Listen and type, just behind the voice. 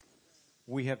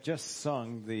We have just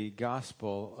sung the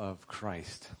gospel of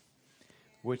Christ,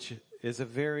 which is a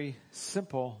very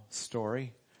simple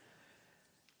story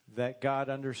that God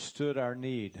understood our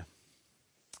need.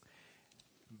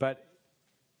 But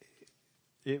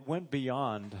it went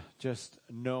beyond just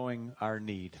knowing our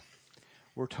need.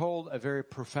 We're told a very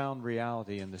profound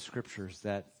reality in the scriptures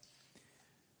that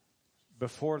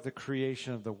before the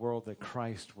creation of the world that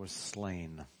Christ was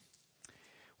slain,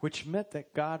 which meant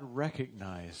that God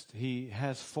recognized, He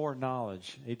has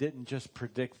foreknowledge. He didn't just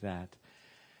predict that,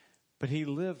 but He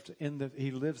lives in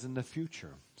the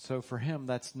future. So for Him,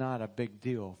 that's not a big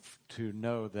deal to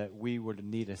know that we would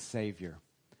need a Savior.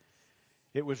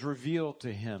 It was revealed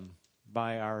to Him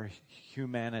by our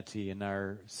humanity and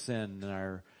our sin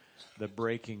and the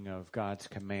breaking of God's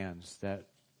commands that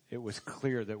it was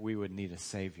clear that we would need a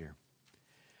Savior.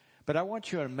 But I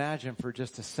want you to imagine for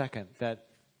just a second that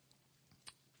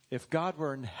if God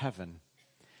were in heaven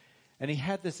and He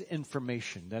had this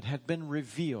information that had been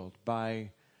revealed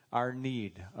by our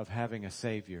need of having a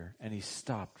Savior, and He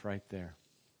stopped right there.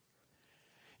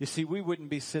 You see, we wouldn't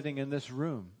be sitting in this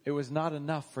room. It was not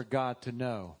enough for God to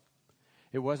know.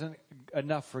 It wasn't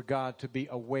enough for God to be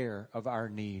aware of our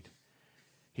need.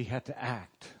 He had to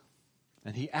act.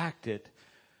 And He acted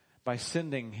by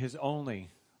sending His only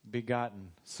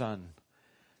begotten Son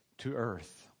to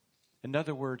earth. In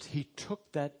other words, He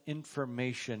took that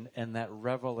information and that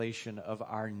revelation of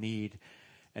our need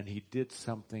and He did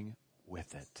something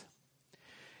with it.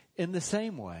 In the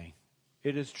same way,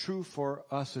 it is true for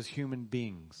us as human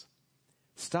beings.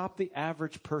 Stop the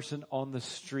average person on the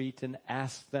street and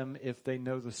ask them if they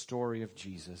know the story of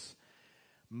Jesus.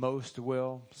 Most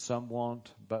will, some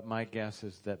won't, but my guess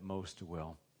is that most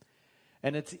will.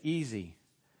 And it's easy,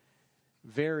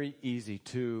 very easy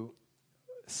to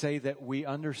say that we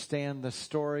understand the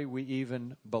story, we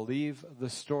even believe the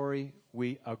story,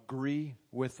 we agree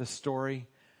with the story,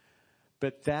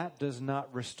 but that does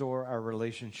not restore our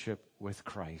relationship with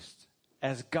Christ.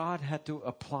 As God had to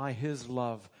apply His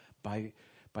love by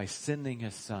sending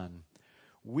His Son,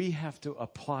 we have to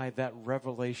apply that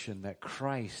revelation that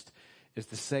Christ is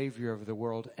the Savior of the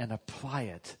world and apply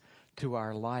it to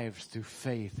our lives through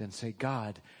faith and say,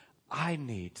 God, I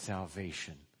need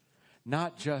salvation,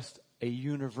 not just a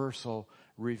universal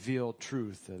revealed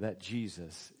truth that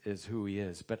Jesus is who He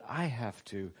is. But I have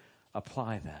to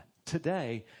apply that.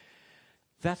 Today,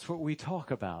 that's what we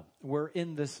talk about. We're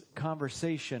in this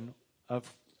conversation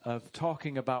of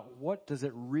talking about what does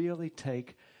it really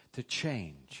take to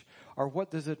change? Or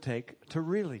what does it take to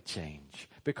really change?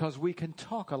 Because we can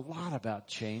talk a lot about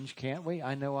change, can't we?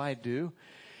 I know I do.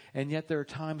 And yet there are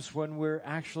times when we're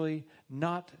actually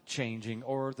not changing,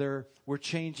 or we're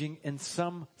changing in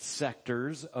some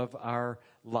sectors of our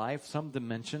life, some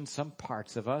dimensions, some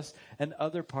parts of us, and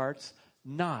other parts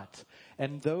not.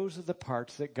 And those are the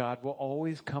parts that God will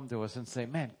always come to us and say,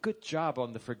 man, good job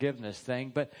on the forgiveness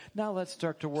thing, but now let's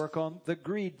start to work on the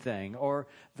greed thing or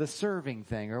the serving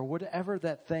thing or whatever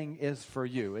that thing is for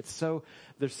you.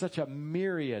 There's such a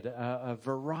myriad, a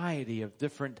variety of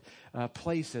different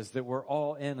places that we're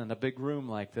all in a big room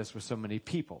like this with so many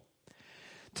people.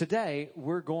 Today,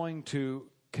 we're going to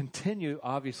continue,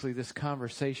 obviously, this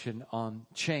conversation on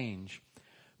change.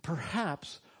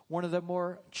 Perhaps one of the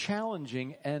more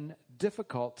challenging and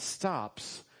difficult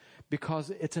stops because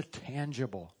it's a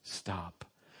tangible stop.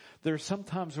 There's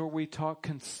sometimes where we talk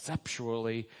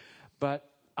conceptually, but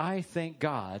I thank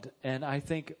God, and I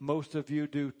think most of you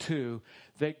do too,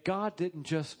 that God didn't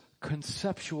just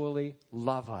conceptually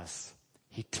love us.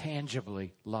 He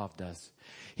tangibly loved us.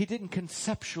 He didn't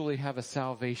conceptually have a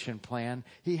salvation plan.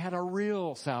 He had a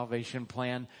real salvation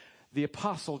plan. The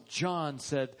Apostle John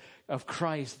said of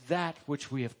Christ, that which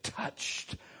we have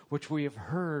touched, which we have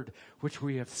heard, which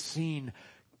we have seen,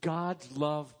 God's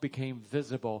love became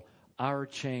visible. Our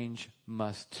change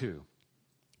must too.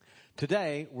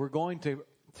 Today, we're going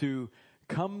to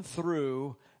come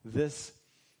through this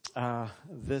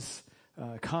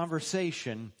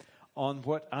conversation on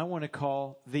what I want to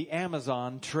call the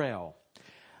Amazon Trail.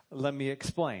 Let me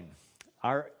explain.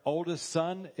 Our oldest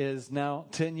son is now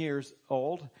 10 years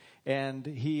old, and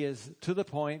he is to the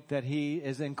point that he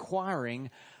is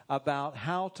inquiring about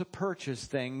how to purchase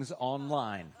things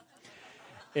online.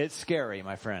 It's scary,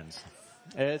 my friends.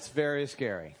 It's very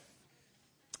scary.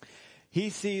 He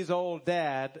sees old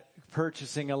dad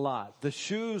purchasing a lot. The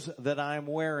shoes that I'm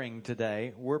wearing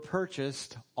today were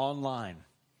purchased online.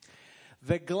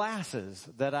 The glasses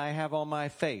that I have on my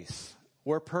face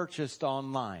were purchased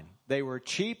online. They were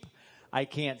cheap. I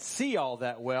can't see all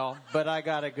that well, but I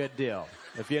got a good deal.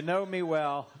 If you know me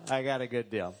well, I got a good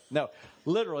deal. No,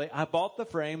 literally, I bought the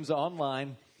frames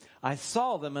online. I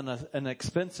saw them in an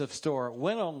expensive store,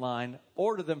 went online,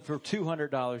 ordered them for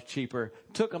 $200 cheaper,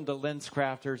 took them to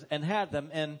LensCrafters, and had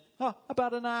them in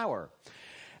about an hour.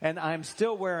 And I'm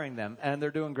still wearing them, and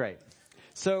they're doing great.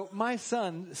 So my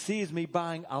son sees me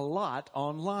buying a lot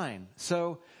online.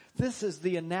 So this is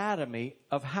the anatomy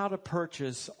of how to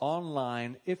purchase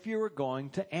online if you were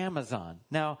going to Amazon.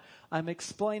 Now, I'm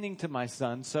explaining to my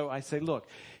son, so I say, look,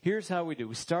 here's how we do.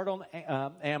 We start on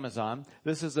Amazon.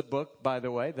 This is a book, by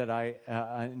the way, that I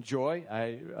enjoy.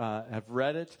 I have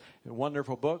read it. A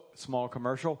wonderful book, small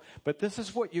commercial. But this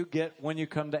is what you get when you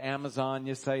come to Amazon.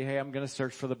 You say, hey, I'm going to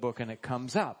search for the book, and it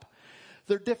comes up.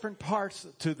 There are different parts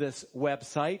to this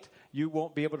website. You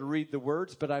won't be able to read the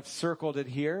words, but I've circled it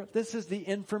here. This is the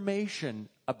information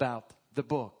about the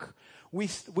book. We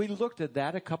looked at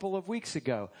that a couple of weeks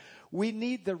ago. We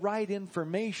need the right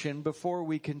information before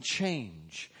we can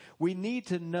change. We need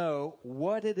to know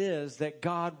what it is that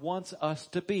God wants us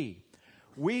to be.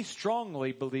 We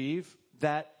strongly believe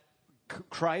that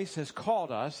Christ has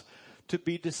called us to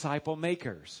be disciple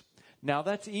makers. Now,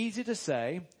 that's easy to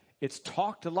say. It's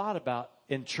talked a lot about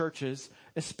in churches,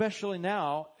 especially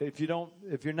now. If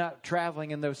you're not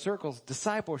traveling in those circles,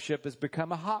 discipleship has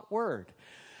become a hot word.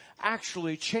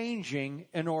 Actually changing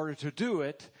in order to do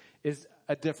it is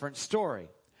a different story.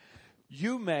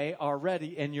 You may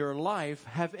already in your life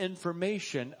have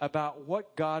information about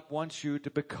what God wants you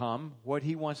to become, what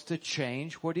He wants to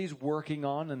change, what He's working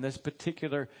on in this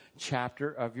particular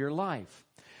chapter of your life.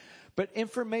 But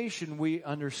information, we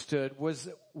understood, was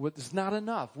not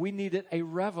enough. We needed a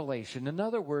revelation. In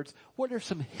other words, what are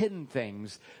some hidden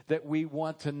things that we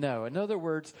want to know? In other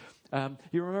words,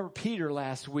 you remember Peter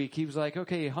last week. He was like,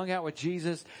 okay, he hung out with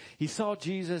Jesus. He saw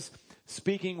Jesus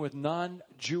speaking with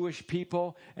non-Jewish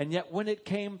people. And yet when it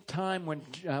came time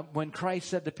when Christ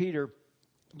said to Peter,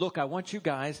 look, I want you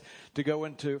guys to go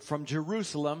from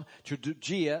Jerusalem to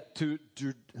Judea to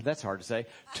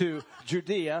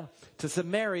Judea to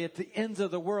Samaria at the ends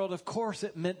of the world. Of course,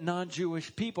 it meant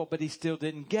non-Jewish people, but he still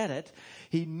didn't get it.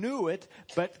 He knew it,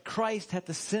 but Christ had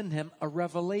to send him a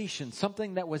revelation,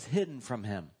 something that was hidden from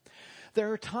him.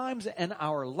 There are times in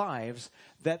our lives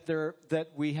that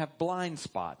we have blind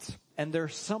spots, and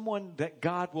there's someone that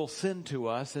God will send to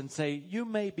us and say, you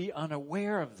may be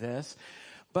unaware of this,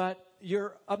 but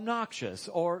you're obnoxious,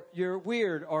 or you're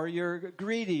weird, or you're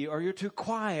greedy, or you're too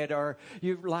quiet, or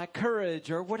you lack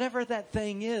courage, or whatever that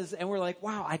thing is. And we're like,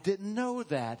 wow, I didn't know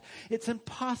that. It's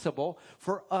impossible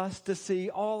for us to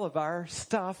see all of our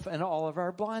stuff and all of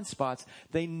our blind spots.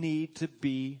 They need to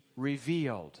be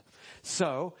revealed.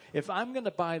 So, if I'm going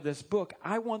to buy this book,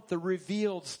 I want the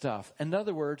revealed stuff. In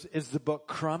other words, is the book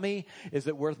crummy? Is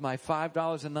it worth my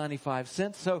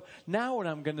 $5.95? So, now what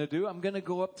I'm going to do, I'm going to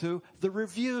go up to the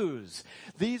reviews.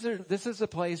 This is a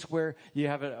place where you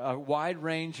have a wide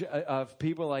range of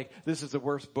people like, this is the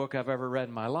worst book I've ever read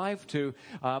in my life, to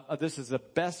this is the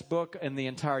best book in the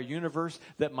entire universe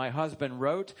that my husband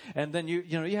wrote. And then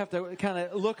you have to kind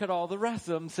of look at all the rest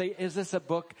of them and say, is this a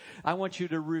book? I want you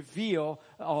to reveal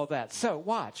all that. So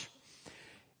watch.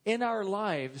 In our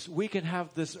lives, we can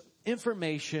have this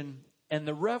information and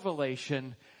the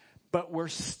revelation, but we're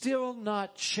still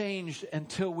not changed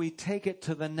until we take it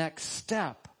to the next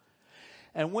step.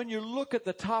 And when you look at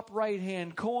the top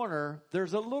right-hand corner,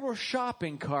 there's a little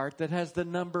shopping cart that has the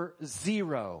number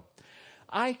 0.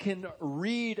 I can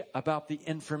read about the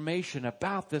information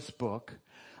about this book.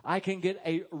 I can get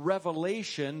a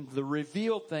revelation, the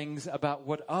revealed things about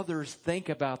what others think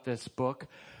about this book.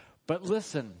 But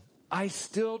listen, I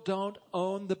still don't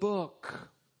own the book.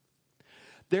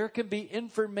 There can be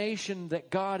information that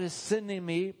God is sending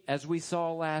me, as we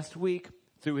saw last week,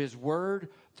 through His Word,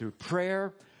 through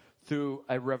prayer, through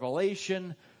a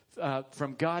revelation,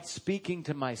 from God speaking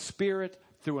to my spirit,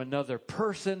 through another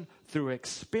person, through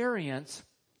experience.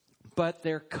 But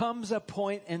there comes a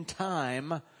point in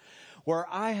time where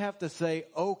I have to say,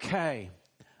 okay,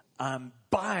 I'm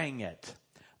buying it.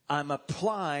 I'm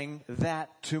applying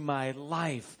that to my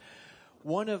life.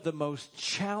 One of the most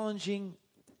challenging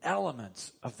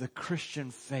elements of the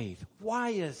Christian faith. Why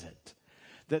is it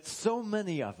that so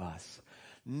many of us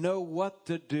know what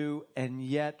to do and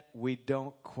yet we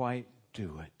don't quite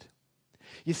do it?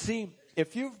 You see,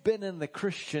 if you've been in the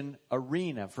Christian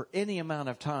arena for any amount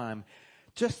of time,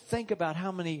 just think about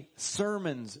how many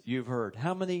sermons you've heard,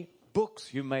 how many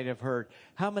books you might have heard,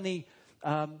 how many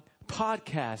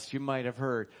podcasts you might have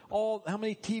heard, how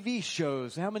many TV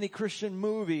shows, how many Christian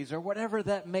movies, or whatever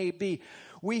that may be.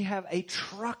 We have a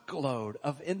truckload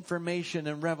of information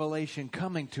and revelation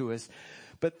coming to us.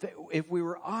 But if we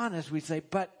were honest, we'd say,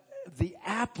 but the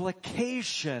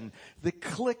application, the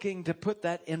clicking to put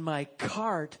that in my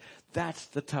cart, that's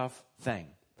the tough thing.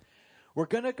 We're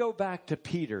going to go back to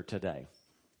Peter today.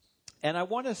 And I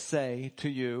want to say to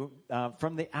you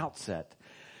from the outset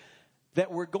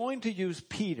that we're going to use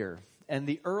Peter and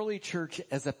the early church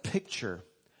as a picture,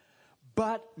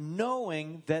 but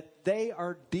knowing that they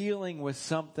are dealing with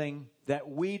something that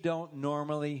we don't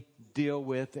normally deal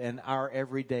with in our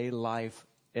everyday life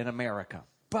in America.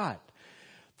 But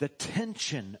the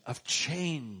tension of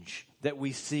change that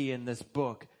we see in this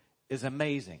book is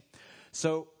amazing.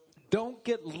 So don't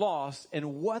get lost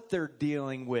in what they're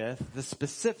dealing with, the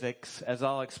specifics, as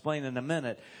I'll explain in a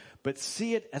minute, but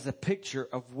see it as a picture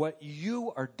of what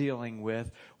you are dealing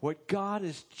with, what God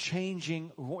is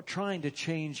changing, trying to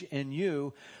change in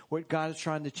you, what God is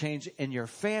trying to change in your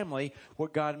family,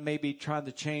 what God may be trying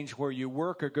to change where you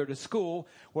work or go to school,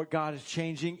 what God is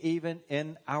changing even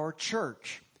in our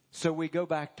church. So we go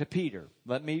back to Peter.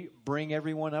 Let me bring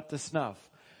everyone up to snuff.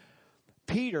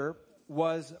 Peter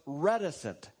was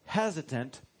reticent,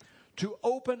 hesitant to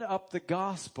open up the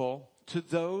gospel to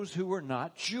those who were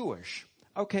not Jewish.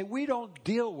 Okay, we don't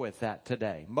deal with that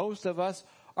today. Most of us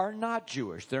are not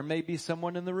Jewish. There may be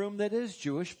someone in the room that is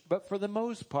Jewish, but for the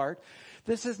most part,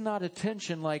 this is not a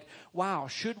tension like, wow,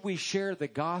 should we share the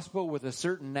gospel with a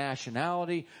certain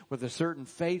nationality, with a certain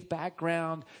faith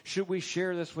background? Should we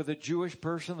share this with a Jewish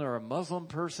person or a Muslim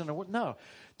person? Or what? No.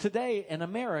 Today in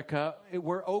America,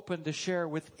 we're open to share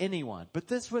with anyone. But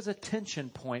this was a tension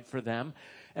point for them.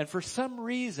 And for some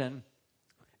reason,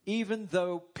 even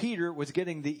though Peter was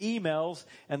getting the emails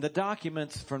and the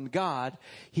documents from God,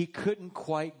 he couldn't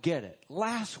quite get it.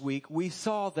 Last week, we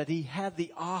saw that he had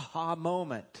the aha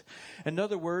moment. In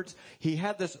other words, he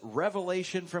had this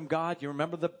revelation from God. You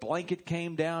remember the blanket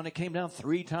came down. It came down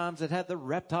 3 times. It had the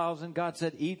reptiles, and God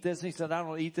said, eat this. And he said, I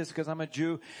don't eat this because I'm a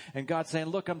Jew. And God's saying,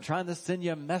 look, I'm trying to send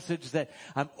you a message that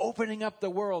I'm opening up the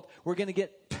world. We're going to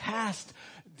get past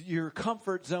your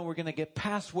comfort zone. We're going to get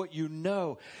past what you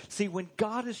know. See, when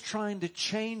God is trying to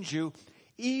change you,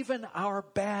 even our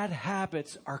bad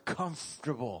habits are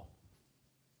comfortable.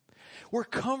 We're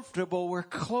comfortable. We're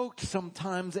cloaked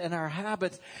sometimes in our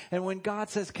habits. And when God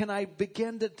says, can I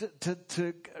begin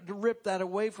to rip that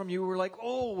away from you? We're like,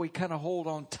 oh, we kind of hold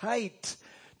on tight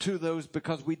to those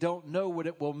because we don't know what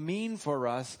it will mean for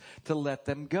us to let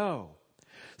them go.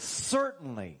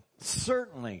 Certainly,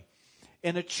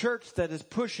 in a church that is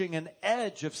pushing an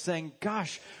edge of saying,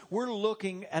 gosh, we're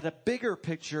looking at a bigger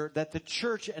picture that the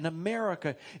church in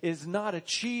America is not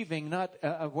achieving, not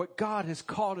what God has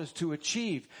called us to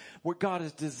achieve, what God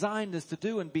has designed us to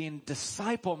do, and being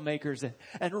disciple makers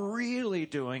and really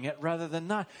doing it rather than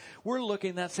not. We're looking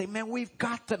at that and saying, man, we've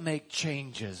got to make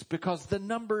changes because the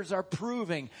numbers are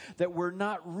proving that we're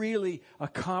not really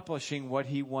accomplishing what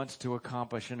He wants to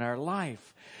accomplish in our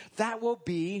life. That will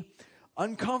be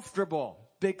uncomfortable,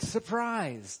 big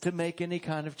surprise to make any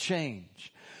kind of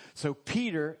change. So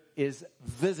Peter is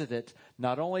visited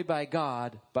not only by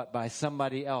God, but by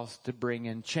somebody else to bring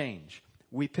in change.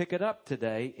 We pick it up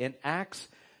today in Acts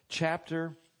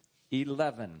chapter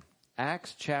 11.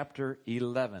 Acts chapter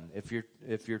 11,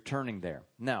 if you're turning there.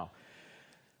 Now,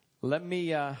 let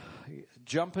me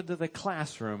jump into the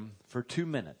classroom for 2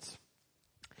 minutes.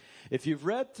 If you've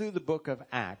read through the book of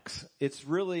Acts, it's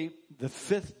really the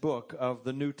 5th book of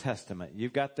the New Testament.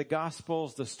 You've got the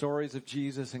Gospels, the stories of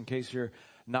Jesus, in case you're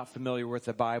not familiar with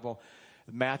the Bible,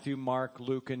 Matthew, Mark,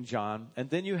 Luke, and John. And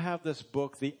then you have this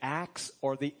book, the Acts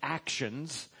or the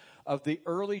actions of the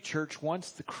early church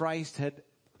once the Christ had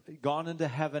gone into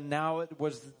heaven. Now it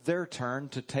was their turn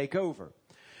to take over.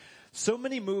 So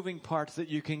many moving parts that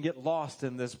you can get lost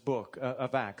in this book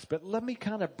of Acts. But let me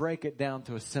kind of break it down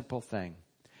to a simple thing.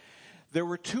 There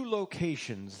were 2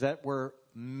 locations that were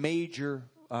major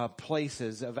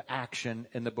places of action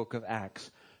in the book of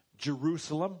Acts.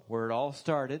 Jerusalem, where it all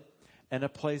started, and a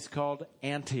place called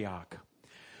Antioch.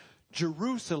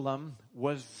 Jerusalem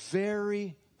was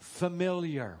very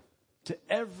familiar to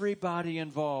everybody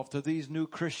involved, to these new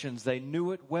Christians. They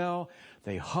knew it well.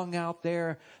 They hung out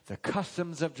there. The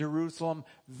customs of Jerusalem,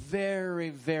 very,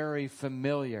 very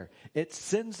familiar. It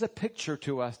sends a picture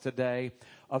to us today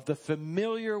of the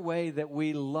familiar way that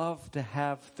we love to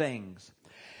have things.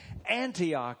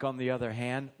 Antioch, on the other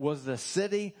hand, was the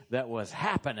city that was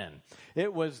happening.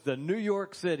 It was the New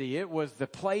York City. It was the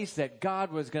place that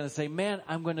God was going to say, man,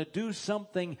 I'm going to do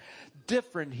something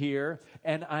different here,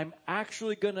 and I'm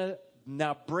actually going to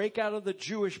now break out of the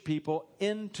Jewish people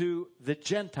into the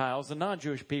Gentiles, the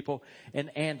non-Jewish people in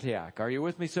Antioch. Are you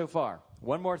with me so far?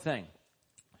 One more thing.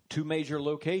 2 major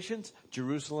locations,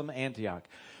 Jerusalem, Antioch.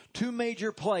 2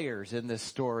 major players in this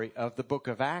story of the book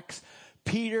of Acts.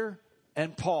 Peter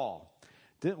and Paul.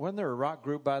 Wasn't there a rock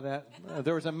group by that?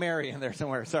 There was a Mary in there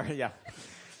somewhere. Sorry, yeah.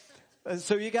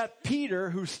 So you got Peter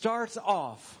who starts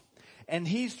off. And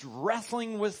he's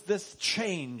wrestling with this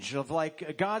change of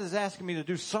like, God is asking me to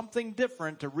do something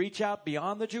different to reach out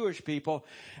beyond the Jewish people.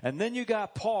 And then you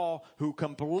got Paul who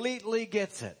completely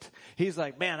gets it. He's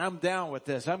like, man, I'm down with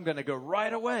this. I'm going to go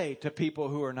right away to people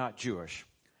who are not Jewish.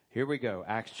 Here we go.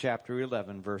 Acts chapter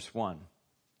 11, verse 1.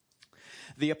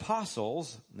 The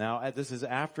apostles, now this is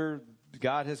after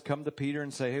God has come to Peter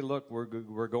and say, hey, look,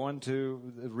 we're going to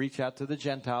reach out to the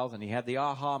Gentiles. And he had the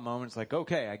aha moment. It's like,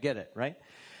 okay, I get it, right?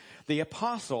 The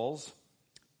apostles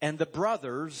and the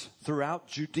brothers throughout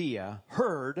Judea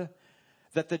heard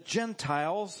that the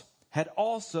Gentiles had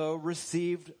also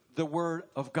received the word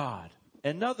of God.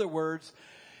 In other words,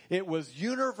 it was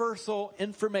universal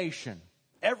information.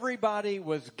 Everybody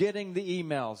was getting the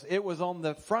emails. It was on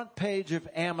the front page of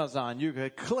Amazon. You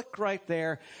could click right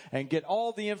there and get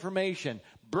all the information.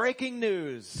 Breaking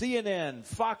news, CNN,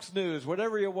 Fox News,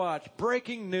 whatever you watch.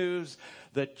 Breaking news,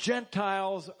 the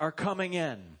Gentiles are coming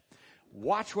in.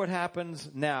 Watch what happens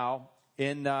now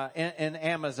in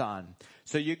Amazon.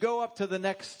 So you go up to the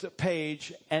next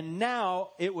page, and now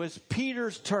it was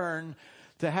Peter's turn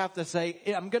to have to say,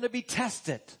 I'm going to be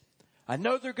tested. I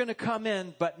know they're going to come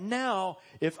in, but now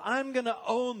if I'm going to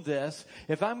own this,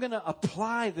 if I'm going to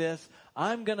apply this,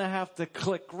 I'm going to have to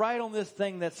click right on this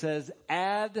thing that says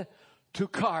add to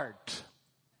cart.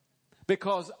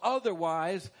 Because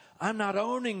otherwise, I'm not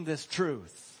owning this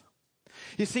truth.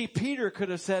 You see, Peter could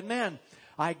have said, man,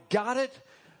 I got it,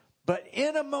 but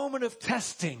in a moment of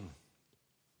testing,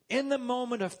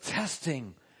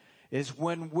 is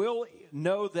when we'll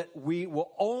know that we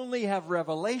will only have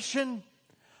revelation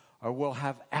or we'll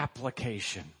have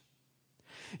application.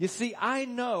 You see, I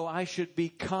know I should be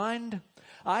kind.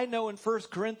 I know in 1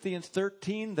 Corinthians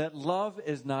 13 that love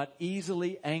is not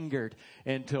easily angered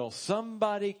until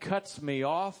somebody cuts me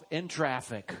off in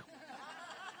traffic.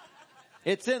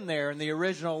 It's in there in the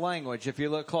original language if you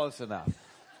look close enough.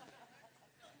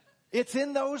 It's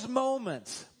in those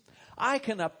moments. I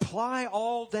can apply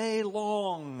all day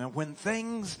long when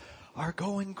things are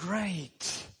going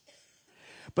great.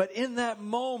 But in that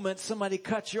moment, somebody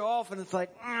cuts you off and it's like,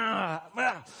 man,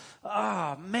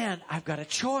 I've got a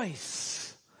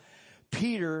choice.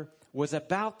 Peter was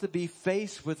about to be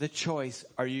faced with a choice.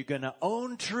 Are you going to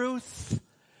own truth?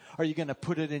 Are you going to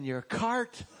put it in your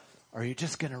cart? Or are you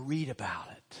just going to read about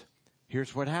it?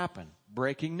 Here's what happened.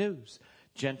 Breaking news.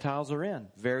 Gentiles are in.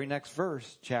 Very next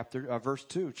verse, verse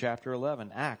 2, chapter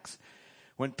 11, Acts.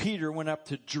 When Peter went up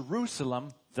to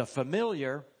Jerusalem, the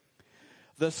familiar,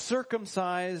 the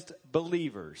circumcised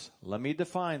believers. Let me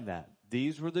define that.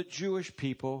 These were the Jewish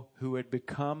people who had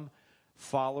become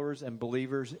followers and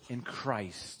believers in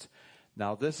Christ.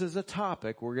 Now, this is a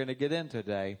topic we're going to get into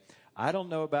today. I don't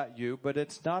know about you, but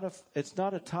it's not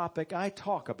a topic I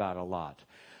talk about a lot.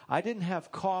 I didn't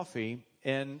have coffee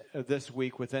in this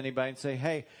week with anybody and say,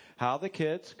 hey, how are the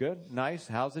kids? Good. Nice.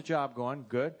 How's the job going?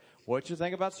 Good. What you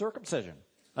think about circumcision?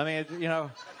 I mean,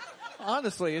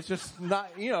 honestly, it's just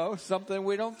not, something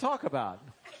we don't talk about.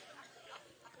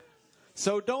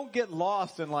 So don't get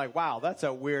lost in like, wow, that's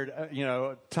a weird,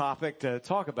 topic to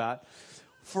talk about.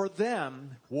 For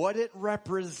them, what it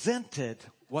represented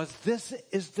was this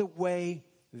is the way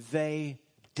they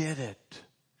did it.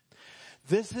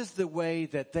 This is the way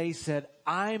that they said,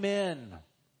 I'm in.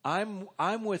 I'm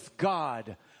with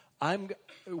God.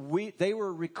 They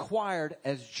were required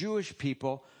as Jewish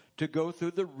people to go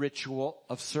through the ritual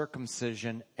of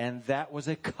circumcision, and that was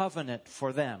a covenant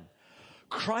for them.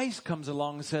 Christ comes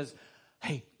along and says,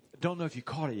 hey, don't know if you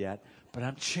caught it yet, but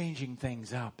I'm changing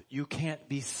things up. You can't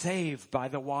be saved by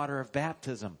the water of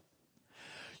baptism.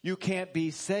 You can't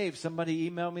be saved. Somebody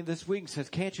emailed me this week and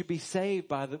says, can't you be saved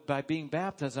by being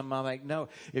baptized? I'm like, no.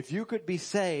 If you could be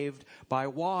saved by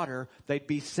water, they'd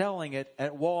be selling it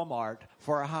at Walmart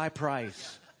for a high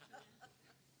price.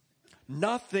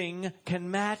 Nothing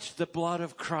can match the blood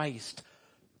of Christ.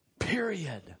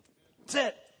 Period. That's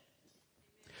it.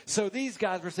 So these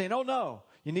guys were saying, oh no,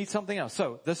 you need something else.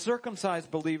 So the circumcised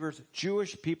believers,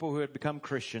 Jewish people who had become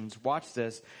Christians, watch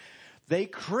this. They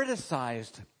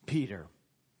criticized Peter.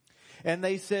 And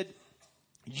they said,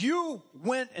 you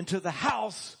went into the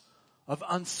house of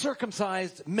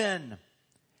uncircumcised men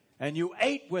and you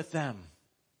ate with them.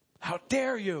 How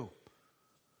dare you?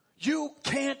 You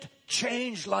can't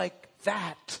change like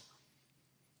that.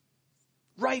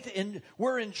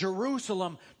 We're in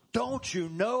Jerusalem. Don't you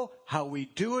know how we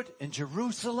do it in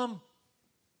Jerusalem?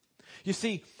 You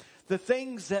see, the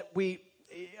things that we,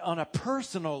 on a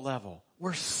personal level,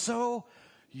 we're so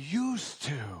used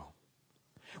to.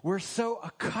 we're so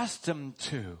accustomed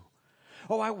to.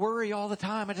 Oh, I worry all the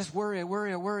time. I just worry.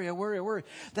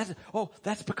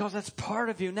 That's because that's part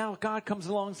of you. Now God comes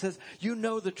along and says, you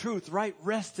know the truth, right?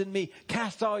 Rest in me.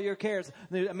 Cast all your cares.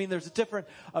 I mean, there's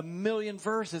a million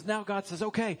verses. Now God says,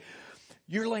 okay,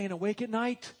 you're laying awake at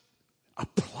night.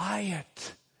 Apply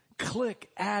it. Click,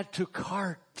 add to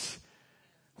cart.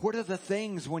 What are the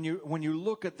things when you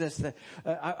look at this that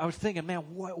I was thinking, man,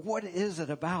 what is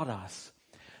it about us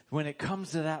when it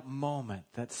comes to that moment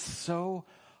that's so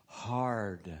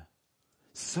hard,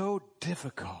 so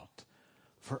difficult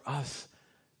for us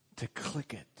to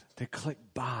click it, to click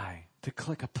buy, to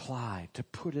click apply, to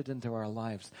put it into our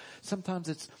lives?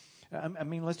 Sometimes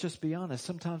let's just be honest.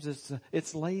 Sometimes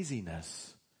it's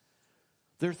laziness.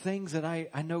 There are things that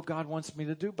I know God wants me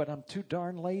to do, but I'm too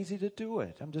darn lazy to do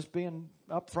it. I'm just being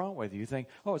upfront with you. You think,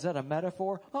 oh, is that a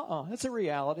metaphor? It's a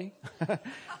reality.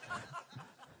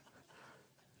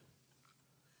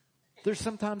 There's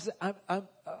sometimes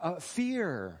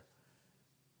fear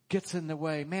gets in the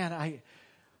way. Man,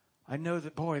 I know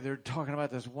that, boy, they're talking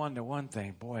about this one-to-one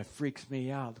thing. Boy, it freaks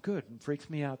me out. Good, it freaks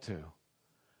me out too.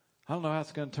 I don't know how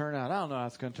it's going to turn out. I don't know how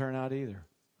it's going to turn out either.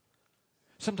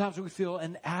 Sometimes we feel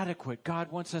inadequate.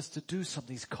 God wants us to do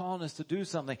something. He's calling us to do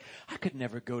something. I could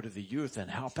never go to the youth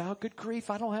and help out. Good grief,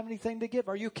 I don't have anything to give.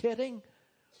 Are you kidding?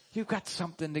 You've got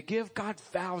something to give. God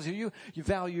values you. He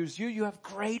values you. You have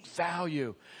great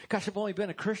value. Gosh, I've only been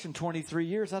a Christian 23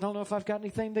 years. I don't know if I've got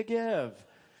anything to give.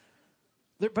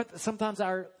 But sometimes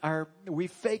we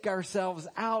fake ourselves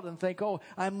out and think, oh,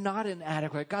 I'm not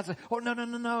inadequate. God says, oh,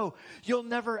 no. You'll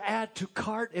never add to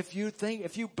cart if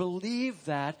you believe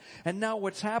that. And now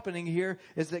what's happening here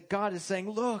is that God is saying,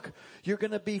 look, you're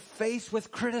going to be faced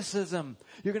with criticism.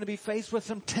 You're going to be faced with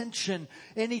some tension.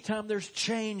 Anytime there's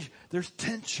change, there's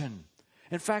tension.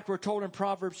 In fact, we're told in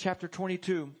Proverbs chapter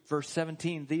 22, verse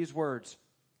 17, these words,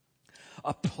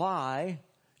 apply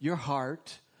your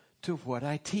heart to what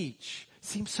I teach.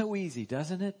 Seems so easy,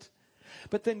 doesn't it?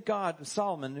 But then God,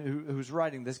 Solomon, who's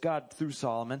writing this, God through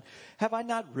Solomon, have I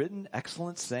not written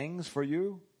excellent sayings for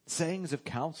you? Sayings of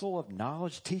counsel, of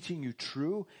knowledge, teaching you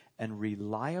true and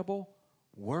reliable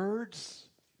words?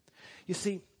 You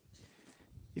see,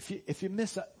 if you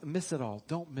miss it all,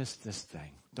 don't miss this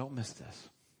thing. Don't miss this.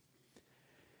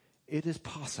 It is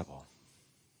possible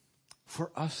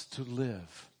for us to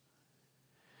live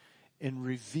in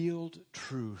revealed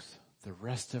truth the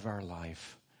rest of our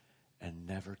life and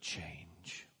never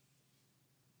change.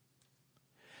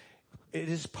 It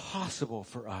is possible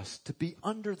for us to be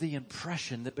under the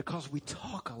impression that because we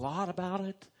talk a lot about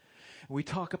it, we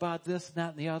talk about this, and that,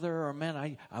 and the other, or man,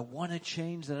 I want to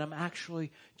change, that I'm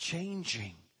actually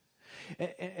changing.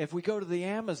 If we go to the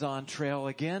Amazon trail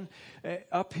again,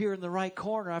 up here in the right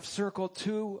corner, I've circled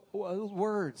two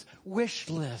words, wish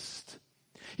list.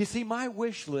 You see, my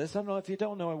wish list, I don't know if you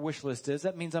don't know what a wish list is.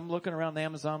 That means I'm looking around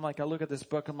Amazon, like I look at this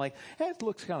book, I'm like, hey, it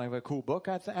looks kind of a cool book.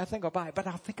 I think I'll buy it, but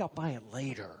I think I'll buy it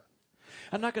later.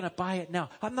 I'm not going to buy it now.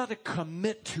 I'm not going to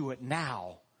commit to it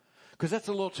now because that's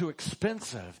a little too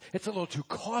expensive. It's a little too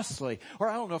costly. Or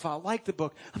I don't know if I like the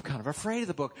book. I'm kind of afraid of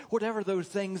the book. Whatever those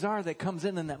things are that comes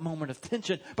in that moment of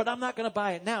tension. But I'm not going to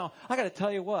buy it now. I got to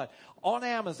tell you what. On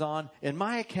Amazon, in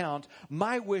my account,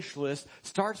 my wish list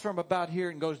starts from about here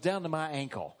and goes down to my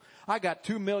ankle. I got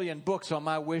 2 million books on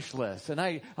my wish list, and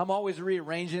I'm always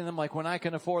rearranging them, like when I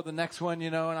can afford the next one,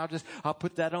 and I'll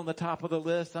put that on the top of the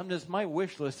list. My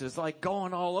wish list is like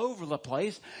going all over the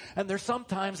place. And there's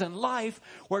sometimes in life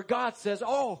where God says,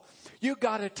 oh, you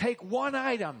got to take one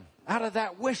item out of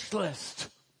that wish list.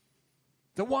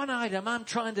 The one item I'm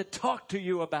trying to talk to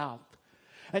you about.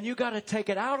 And you got to take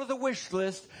it out of the wish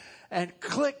list and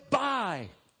click buy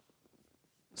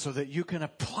so that you can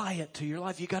apply it to your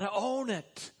life. You got to own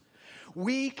it.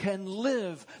 We can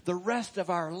live the rest of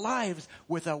our lives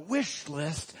with a wish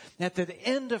list. At the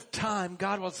end of time,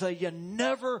 God will say, you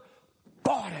never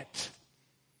bought it.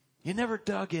 You never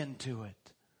dug into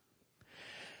it.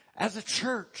 As a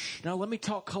church, now let me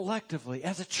talk collectively.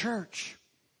 As a church,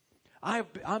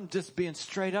 I'm just being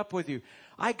straight up with you.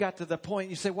 I got to the point,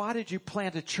 you say, why did you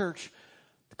plant a church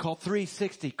called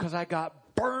 360? Because I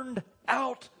got burned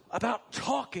out about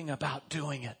talking about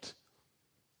doing it.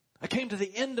 I came to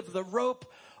the end of the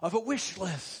rope of a wish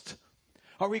list.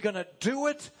 Are we going to do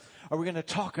it? Or are we going to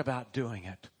talk about doing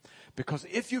it? Because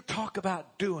if you talk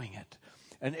about doing it,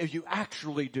 and if you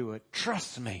actually do it,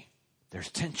 trust me, there's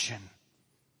tension.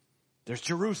 There's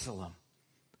Jerusalem.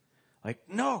 Like,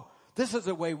 no, this is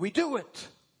the way we do it.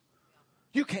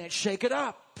 You can't shake it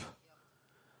up.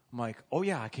 I'm like, oh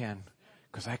yeah, I can.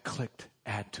 Because I clicked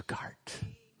add to cart.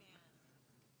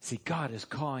 See, God is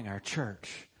calling our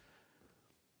church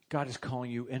God is calling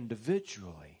you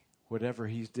individually, whatever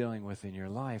he's dealing with in your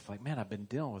life. Like, man, I've been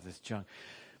dealing with this junk.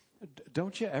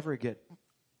 Don't you ever get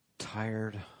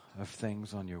tired of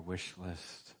things on your wish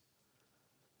list?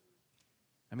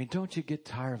 I mean, don't you get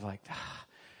tired of like,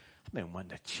 I've been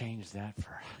wanting to change that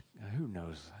for, who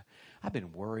knows? I've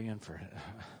been worrying for,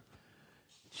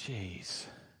 jeez.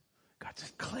 God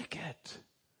says, click it.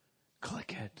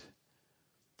 Click it.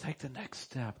 Take the next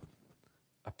step.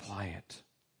 Apply it.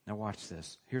 Now watch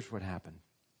this. Here's what happened.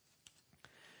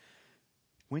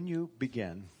 When you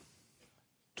begin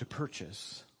to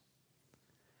purchase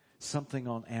something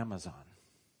on Amazon,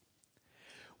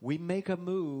 we make a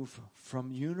move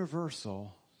from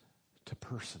universal to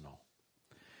personal.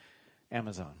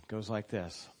 Amazon goes like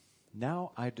this.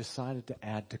 Now I decided to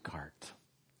add to cart.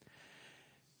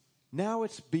 Now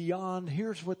it's beyond,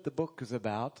 here's what the book is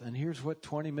about, and here's what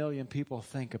 20 million people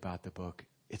think about the book.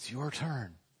 It's your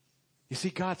turn. You see,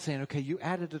 God's saying, okay, you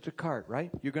added it to cart, right?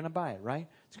 You're going to buy it, right?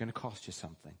 It's going to cost you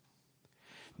something.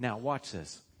 Now, watch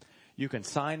this. You can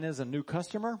sign as a new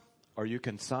customer, or you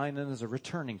can sign in as a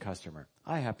returning customer.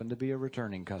 I happen to be a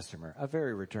returning customer, a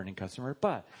very returning customer.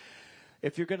 But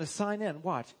if you're going to sign in,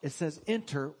 watch, it says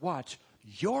enter, watch,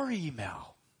 your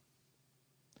email.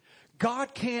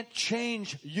 God can't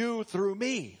change you through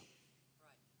me.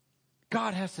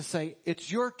 God has to say, it's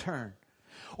your turn.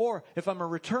 Or if I'm a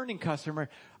returning customer,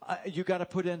 you got to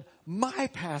put in my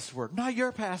password, not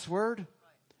your password.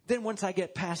 Then once I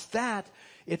get past that,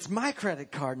 it's my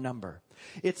credit card number.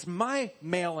 It's my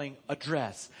mailing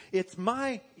address. It's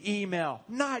my email,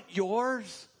 not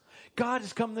yours. God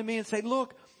has come to me and say,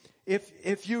 look,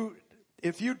 if you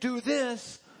do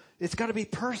this, it's got to be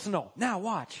personal. Now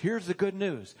watch, here's the good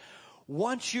news.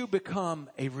 Once you become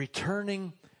a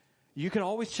returning, you can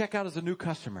always check out as a new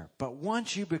customer, but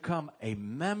once you become a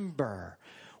member,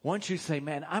 once you say,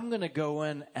 man, I'm going to go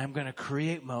in and I'm going to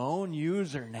create my own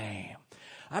username.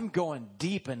 I'm going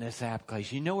deep in this app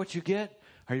place. You know what you get?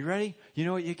 Are you ready? You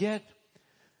know what you get?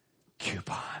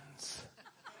 Coupons.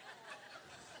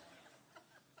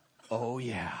 Oh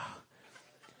yeah.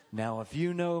 Now if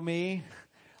you know me,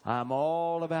 I'm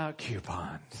all about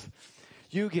coupons.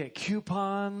 You get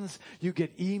coupons, you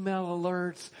get email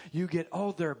alerts, you get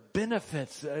all their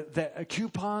benefits.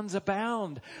 Coupons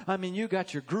abound. I mean, you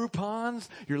got your Groupons,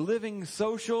 your Living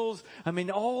Socials. I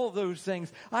mean, all those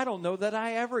things. I don't know that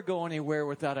I ever go anywhere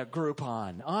without a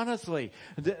Groupon. Honestly,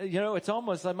 it's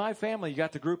almost like my family. You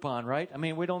got the Groupon, right? I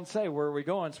mean, we don't say where are we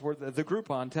going. It's where the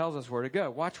Groupon tells us where to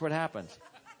go. Watch what happens.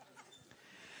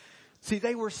 See,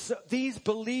 these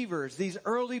believers, these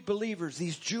early believers,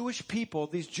 these Jewish people,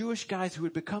 these Jewish guys who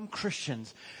had become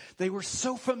Christians, they were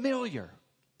so familiar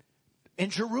in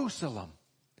Jerusalem.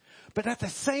 But at the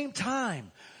same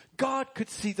time, God could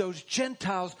see those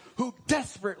Gentiles who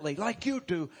desperately, like you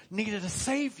do, needed a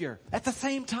Savior. At the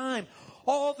same time,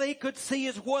 all they could see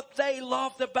is what they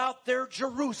loved about their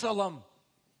Jerusalem.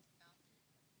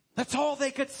 That's all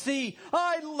they could see.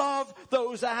 I love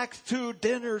those Acts 2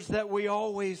 dinners that we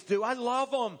always do. I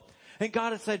love them. And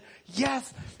God had said,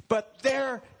 yes, but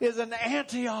there is an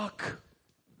Antioch.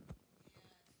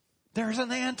 There's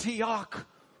an Antioch.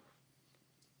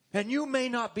 And you may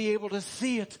not be able to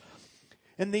see it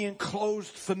in the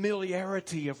enclosed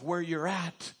familiarity of where you're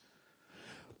at.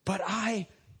 But I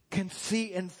can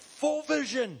see in full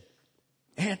vision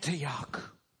Antioch.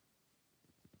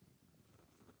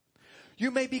 You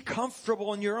may be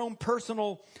comfortable in your own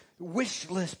personal wish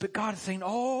list, but God is saying,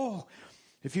 oh,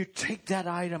 if you take that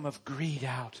item of greed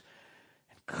out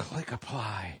and click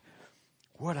apply,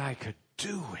 what I could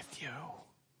do with you.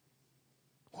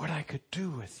 What I could do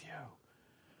with you.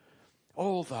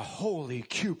 Oh, the holy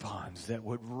coupons that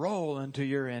would roll into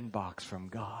your inbox from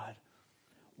God.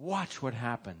 Watch what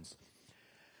happens.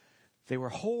 They were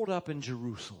holed up in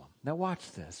Jerusalem. Now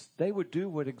watch this. They would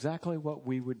do exactly what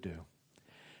we would do.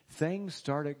 Things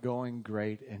started going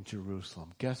great in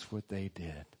Jerusalem. Guess what they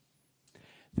did?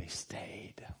 They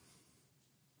stayed.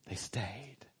 They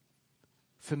stayed.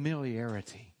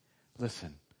 Familiarity.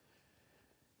 Listen,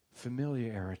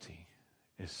 familiarity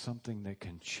is something that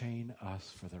can chain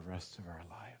us for the rest of our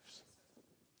lives.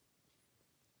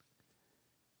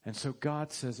 And so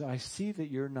God says, I see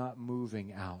that you're not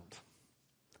moving out.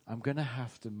 I'm going to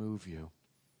have to move you.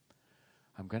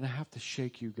 I'm going to have to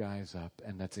shake you guys up.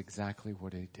 And that's exactly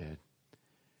what he did.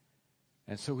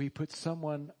 And so he put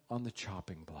someone on the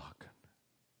chopping block.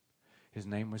 His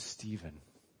name was Stephen.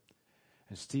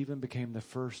 And Stephen became the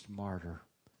first martyr.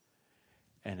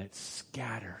 And it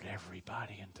scattered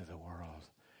everybody into the world.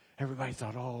 Everybody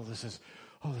thought, oh, this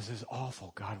is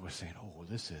awful. God was saying, oh,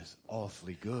 this is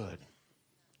awfully good.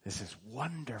 This is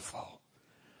wonderful.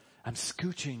 I'm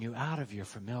scooching you out of your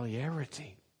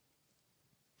familiarity.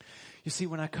 You see,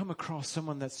 when I come across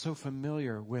someone that's so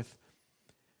familiar with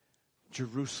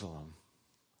Jerusalem,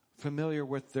 familiar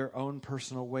with their own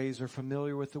personal ways, or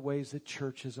familiar with the ways that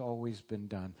church has always been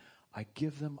done, I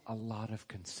give them a lot of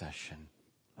concession.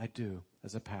 I do,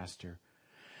 as a pastor.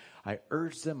 I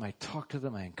urge them, I talk to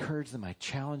them, I encourage them, I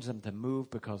challenge them to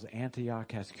move because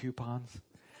Antioch has coupons.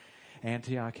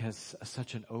 Antioch has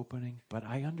such an opening. But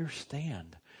I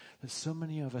understand that so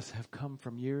many of us have come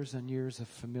from years and years of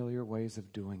familiar ways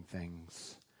of doing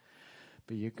things.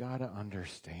 But you gotta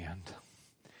understand,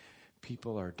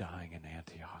 people are dying in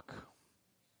Antioch.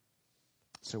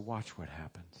 So watch what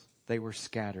happens. They were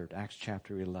scattered, Acts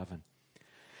chapter 11.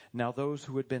 Now those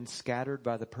who had been scattered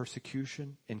by the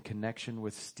persecution in connection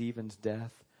with Stephen's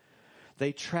death,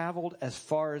 they traveled as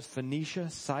far as Phoenicia,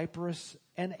 Cyprus,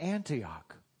 and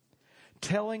Antioch,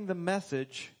 telling the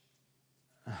message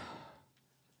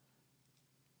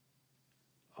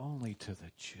only to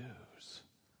the Jews.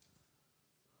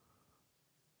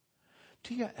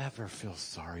 Do you ever feel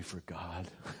sorry for God?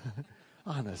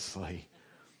 Honestly.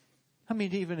 I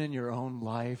mean, even in your own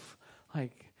life,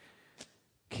 like,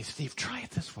 okay, Steve, try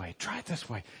it this way. Try it this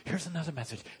way. Here's another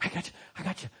message. I got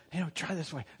you. You know, try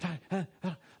this way.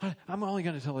 I'm only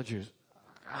going to tell the Jews.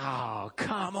 Oh,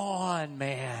 come on,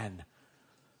 man.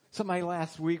 Somebody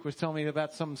last week was telling me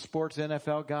about some sports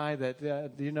NFL guy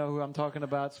that, do you know who I'm talking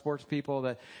about? Sports people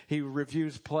that he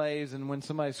reviews plays, and when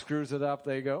somebody screws it up,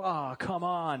 they go, oh, come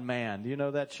on, man. Do you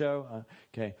know that show?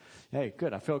 Okay. Hey,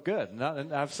 good. I feel good.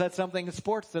 I've said something in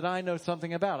sports that I know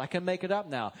something about. I can make it up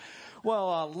now.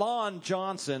 Well, Lon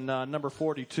Johnson, number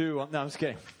 42. No, I'm just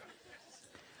kidding.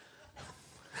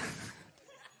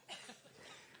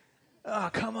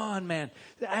 Oh, come on, man.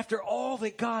 After all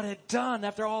that God had done,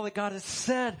 after all that God has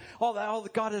said, all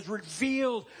that God has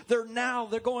revealed, they're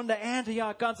going to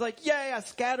Antioch. God's like, yeah, I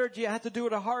scattered you. I had to do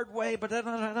it a hard way, but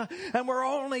and we're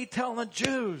only telling the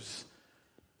Jews.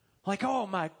 Like, oh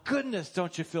my goodness,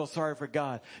 don't you feel sorry for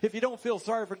God? If you don't feel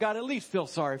sorry for God, at least feel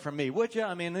sorry for me, would you?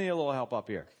 I mean, I need a little help up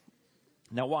here.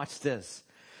 Now watch this.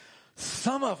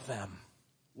 Some of them,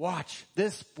 watch,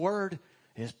 this word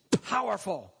is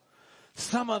powerful.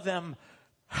 Some of them,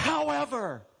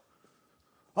 however.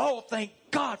 Oh, thank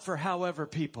God for however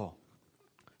people.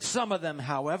 Some of them,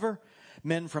 however,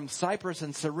 men from Cyprus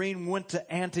and Cyrene went to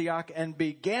Antioch and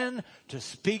began to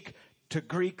speak to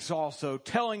Greeks also,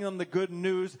 telling them the good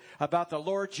news about the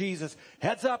Lord Jesus.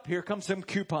 Heads up, here comes some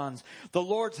coupons. The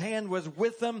Lord's hand was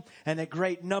with them, and a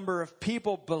great number of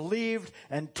people believed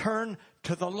and turned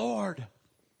to the Lord.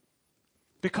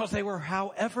 Because they were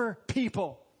however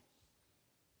people.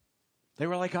 They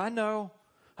were like, I know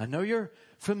you're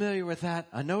familiar with that.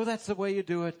 I know that's the way you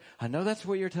do it. I know that's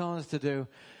what you're telling us to do.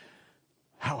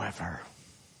 However,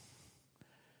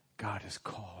 God has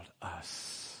called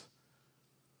us.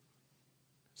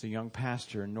 As a young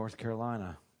pastor in North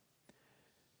Carolina,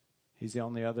 he's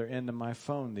on the other end of my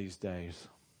phone these days.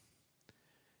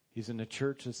 He's in a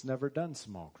church that's never done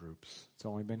small groups. It's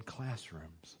only been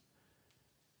classrooms.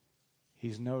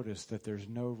 He's noticed that there's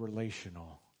no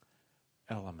relational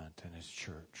element in his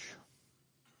church.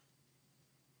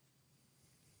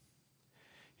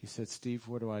 He said, Steve,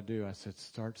 what do? I said,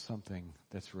 start something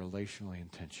that's relationally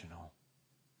intentional.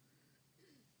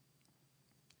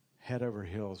 Head over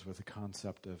heels with the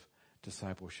concept of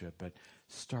discipleship, but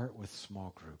start with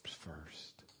small groups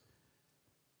first.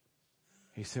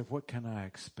 He said, what can I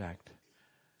expect?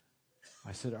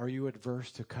 I said, are you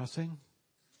adverse to cussing?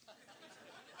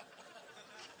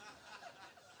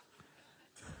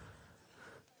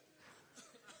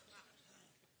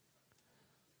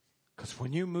 Because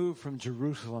when you move from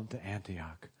Jerusalem to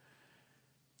Antioch,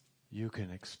 you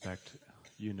can expect,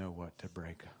 you know what, to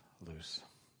break loose.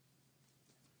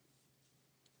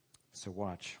 So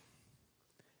watch.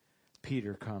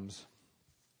 Peter comes,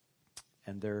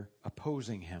 and they're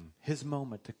opposing him. His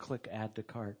moment to click add to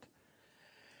cart.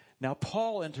 Now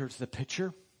Paul enters the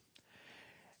picture,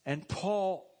 and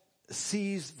Paul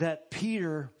sees that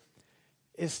Peter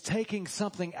is taking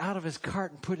something out of his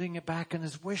cart and putting it back in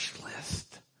his wish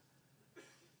list.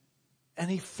 And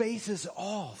he faces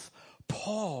off.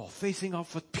 Paul facing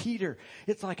off with Peter.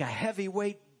 It's like a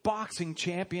heavyweight boxing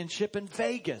championship in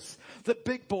Vegas. The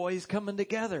big boys coming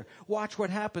together. Watch what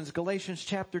happens. Galatians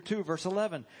chapter 2, verse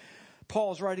 11.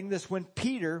 Paul's writing this. When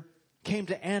Peter came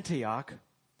to Antioch,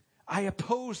 I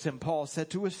opposed him, Paul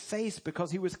said, to his face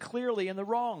because he was clearly in the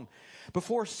wrong.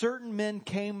 Before certain men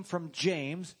came from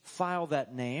James, file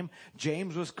that name.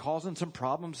 James was causing some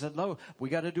problems, said, no, we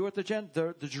got to do it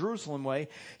the Jerusalem way.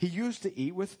 He used to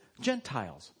eat with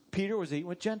Gentiles. Peter was eating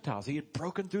with Gentiles. He had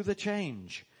broken through the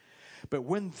change. But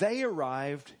when they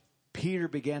arrived, Peter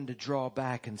began to draw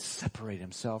back and separate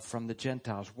himself from the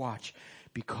Gentiles. Watch,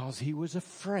 because he was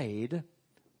afraid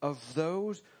of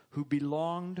those who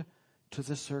belonged to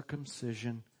the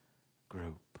circumcision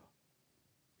group.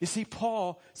 You see,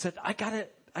 Paul said, I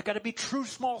gotta be true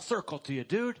small circle to you,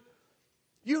 dude.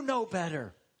 You know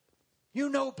better. You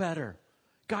know better.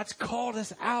 God's called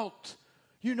us out.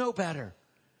 You know better.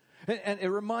 And it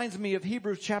reminds me of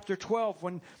Hebrews chapter 12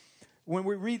 when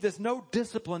we read this, no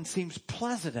discipline seems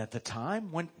pleasant at the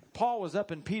time. When Paul was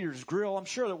up in Peter's grill, I'm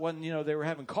sure that when, they were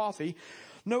having coffee,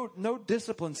 no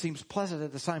discipline seems pleasant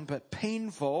at the time, but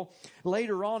painful.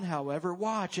 Later on, however,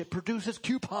 watch, it produces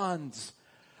coupons.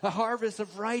 A harvest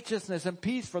of righteousness and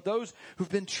peace for those who've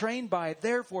been trained by it.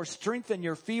 Therefore, strengthen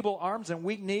your feeble arms and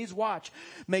weak knees. Watch.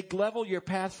 Make level your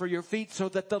path for your feet so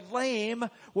that the lame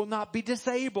will not be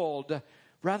disabled,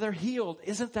 rather healed.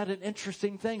 Isn't that an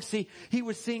interesting thing? See, he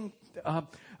was seeing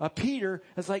Peter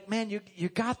as like, man, you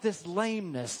got this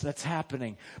lameness that's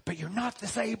happening, but you're not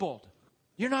disabled.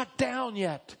 You're not down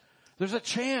yet. There's a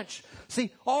chance.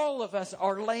 See, all of us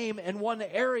are lame in one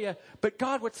area, but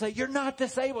God would say, you're not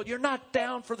disabled. You're not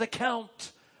down for the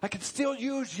count. I can still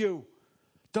use you.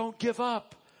 Don't give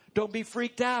up. Don't be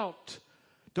freaked out.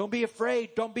 Don't be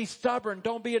afraid. Don't be stubborn.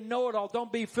 Don't be a know-it-all.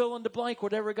 Don't be fill in the blank.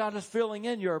 Whatever God is filling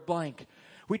in your blank.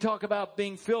 We talk about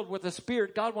being filled with the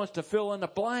Spirit. God wants to fill in a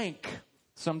blank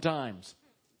sometimes.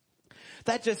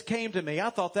 That just came to me. I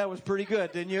thought that was pretty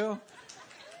good, didn't you?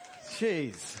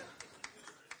 Jeez.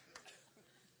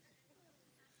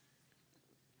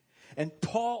 And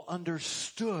Paul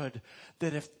understood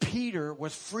that if Peter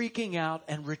was freaking out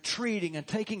and retreating and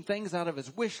taking things out of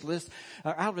his wish list,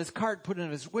 or out of his cart, put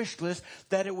in his wish list,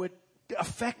 that it would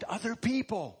affect other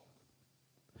people.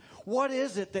 What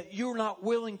is it that you're not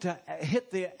willing to hit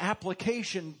the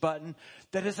application button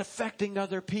that is affecting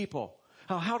other people?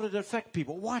 How did it affect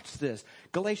people? Watch this.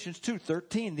 Galatians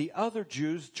 2:13. The other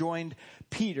Jews joined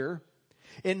Peter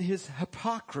in his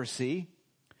hypocrisy,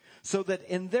 so that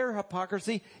in their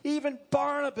hypocrisy, even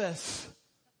Barnabas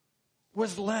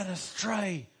was led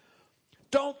astray.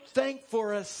 Don't think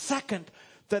for a second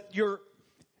that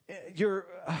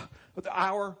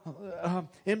our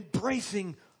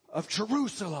embracing of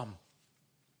Jerusalem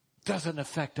doesn't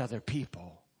affect other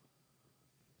people.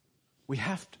 We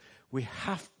have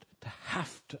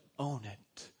to own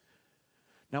it.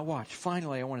 Now watch.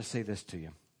 Finally, I want to say this to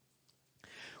you.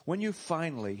 When you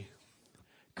finally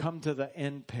come to the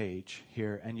end page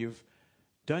here and you've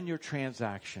done your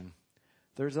transaction,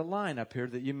 there's a line up here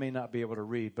that you may not be able to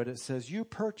read, but it says you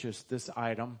purchased this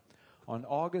item on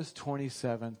August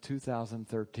 27,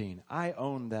 2013. I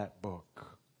own that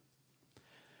book.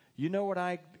 You know what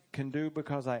I can do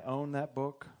because I own that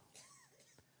book?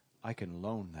 I can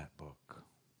loan that book.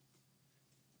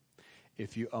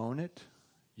 If you own it,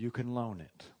 you can loan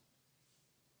it.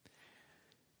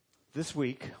 This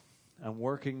week, I'm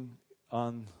working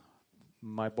on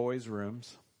my boys'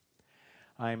 rooms.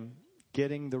 I'm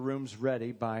getting the rooms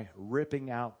ready by ripping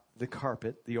out the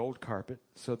carpet, the old carpet,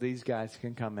 so these guys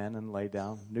can come in and lay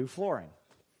down new flooring.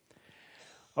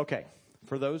 Okay,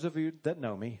 for those of you that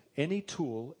know me, any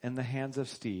tool in the hands of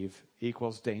Steve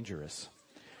equals dangerous,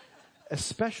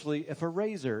 especially if a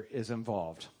razor is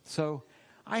involved. So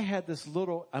I had this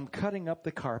I'm cutting up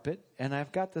the carpet, and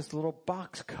I've got this little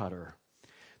box cutter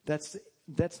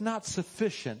that's not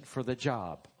sufficient for the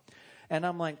job. And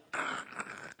I'm like,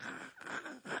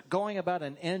 going about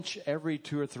an inch every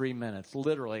 2 or 3 minutes,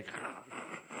 literally.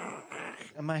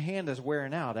 And my hand is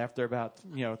wearing out after about,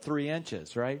 3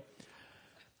 inches, right?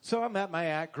 So I'm at my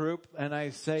ACT group, and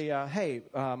I say, hey,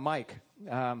 Mike,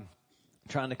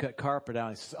 trying to cut carpet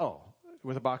out. He says,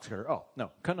 with a box cutter. Oh,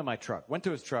 no, come to my truck. Went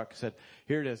to his truck, said,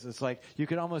 here it is. It's like you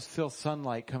could almost feel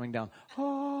sunlight coming down.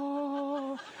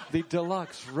 Oh, the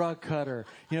deluxe rug cutter.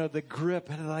 The grip,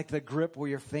 and like the grip where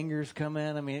your fingers come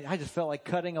in. I mean, I just felt like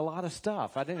cutting a lot of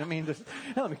stuff. I didn't mean just,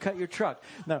 let me cut your truck.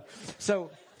 No.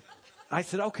 So I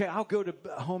said, okay, I'll go to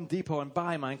Home Depot and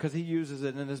buy mine because he uses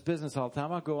it in his business all the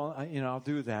time. I'll go, I'll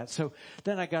do that. So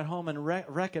then I got home and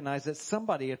recognized that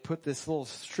somebody had put this little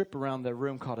strip around the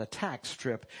room called a tack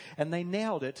strip, and they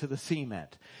nailed it to the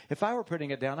cement. If I were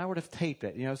putting it down, I would have taped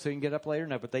it, so you can get up later.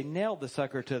 No, but they nailed the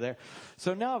sucker to there.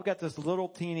 So now I've got this little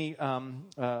teeny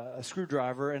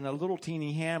screwdriver and a little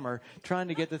teeny hammer trying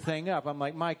to get the thing up. I'm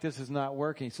like, Mike, this is not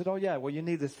working. He said, oh yeah, well you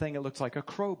need this thing. It looks like a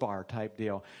crowbar type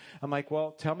deal. I'm like,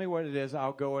 well, tell me what it is.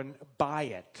 I'll go and buy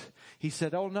it. He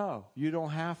said, oh no, you don't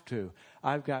have to.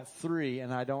 I've got 3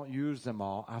 and I don't use them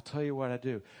all. I'll tell you what I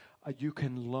do. You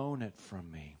can loan it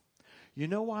from me. You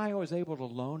know why I was able to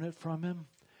loan it from him?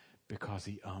 Because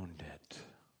he owned it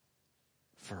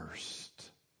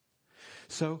first.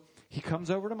 So he comes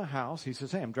over to my house. He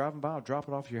says, hey, I'm driving by. I'll drop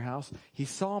it off at your house. He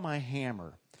saw my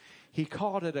hammer. He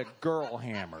called it a girl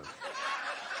hammer.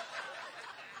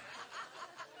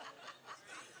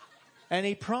 And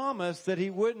he promised that he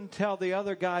wouldn't tell the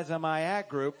other guys in my act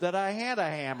group that I had a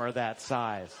hammer that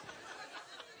size.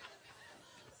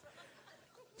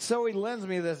 So he lends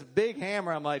me this big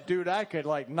hammer. I'm like, dude, I could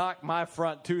like knock my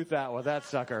front tooth out with that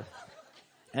sucker.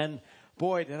 And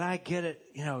boy, did I get it.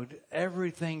 You know,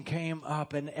 everything came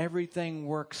up and everything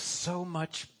worked so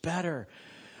much better.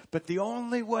 But the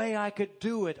only way I could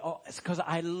do it is because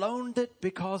I loaned it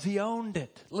because he owned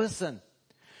it. Listen,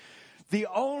 the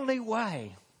only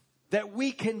way that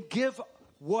we can give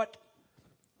what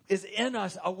is in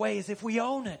us away is if we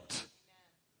own it.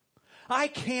 I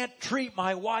can't treat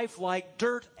my wife like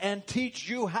dirt and teach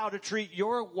you how to treat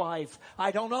your wife.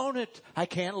 I don't own it. I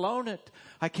can't loan it.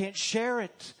 I can't share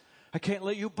it. I can't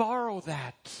let you borrow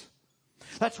that.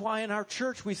 That's why in our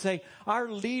church we say our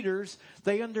leaders,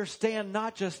 they understand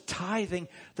not just tithing,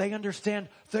 they understand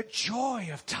the joy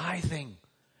of tithing.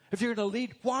 If you're going to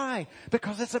lead, why?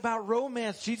 Because it's about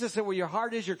romance. Jesus said, where your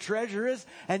heart is, your treasure is,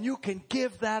 and you can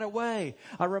give that away.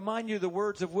 I remind you the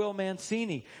words of Will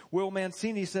Mancini. Will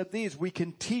Mancini said these, we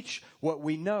can teach what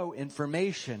we know,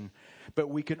 information, but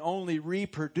we can only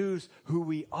reproduce who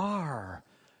we are,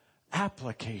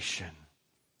 application.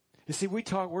 You see, we're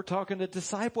talking to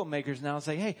disciple makers now and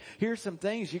say, hey, here's some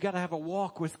things. You got to have a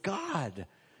walk with God.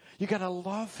 You got to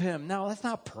love him. Now, that's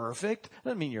not perfect.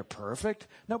 Doesn't mean you're perfect.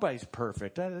 Nobody's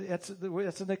perfect. That's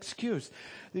an excuse.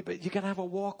 But you got to have a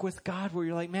walk with God where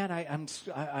you're like, man,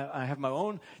 I have my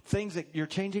own things that you're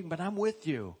changing, but I'm with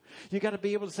you. You got to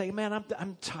be able to say, man,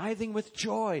 I'm tithing with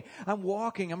joy. I'm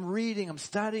walking. I'm reading. I'm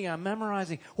studying. I'm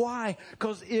memorizing. Why?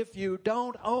 Because if you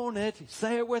don't own it,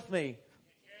 say it with me.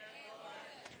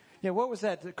 Yeah, what was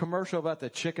that commercial about the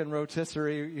chicken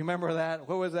rotisserie? You remember that?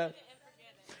 What was that?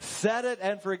 Set it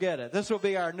and forget it. This will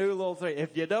be our new little thing.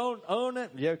 If you don't own it,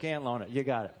 you can't loan it. You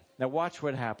got it. Now watch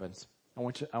what happens. I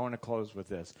want to close with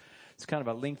this. It's kind of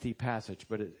a lengthy passage,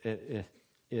 but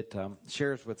it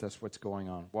shares with us what's going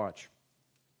on. Watch.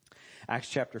 Acts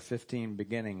chapter 15,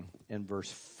 beginning in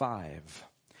verse 5.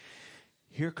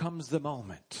 Here comes the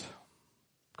moment,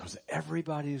 because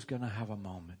everybody's going to have a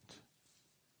moment.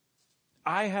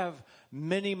 I have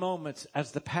many moments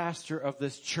as the pastor of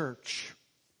this church.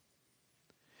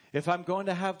 If I'm going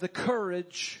to have the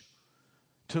courage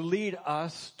to lead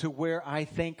us to where I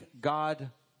think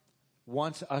God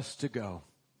wants us to go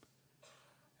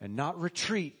and not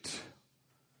retreat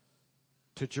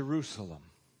to Jerusalem.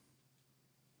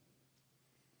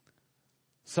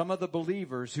 Some of the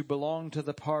believers who belonged to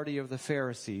the party of the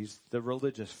Pharisees, the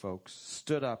religious folks,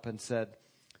 stood up and said,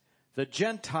 the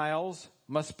Gentiles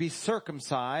must be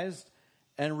circumcised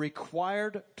and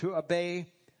required to obey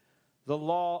the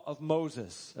law of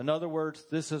Moses. In other words,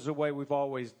 this is the way we've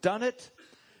always done it,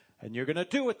 and you're going to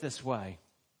do it this way.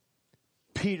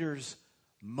 Peter's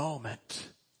moment.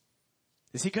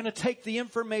 Is he going to take the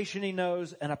information he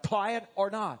knows and apply it or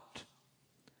not?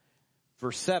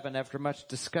 Verse 7, after much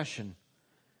discussion,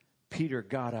 Peter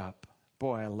got up.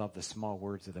 Boy, I love the small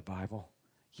words of the Bible.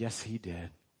 Yes, he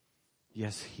did.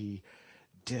 Yes, he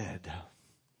did.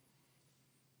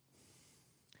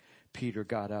 Peter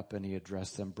got up and he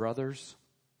addressed them. Brothers,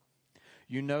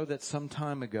 you know that some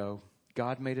time ago,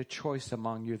 God made a choice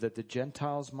among you that the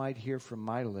Gentiles might hear from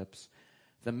my lips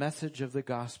the message of the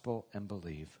gospel and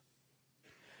believe.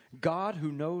 God,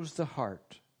 who knows the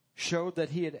heart, showed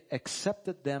that he had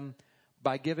accepted them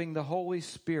by giving the Holy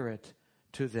Spirit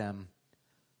to them,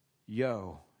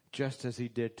 just as he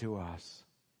did to us.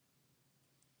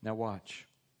 Now watch.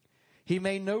 He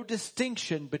made no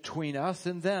distinction between us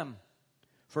and them,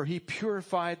 for he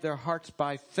purified their hearts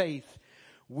by faith.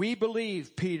 We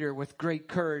believe, Peter, with great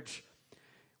courage.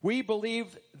 We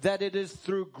believe that it is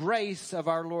through grace of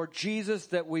our Lord Jesus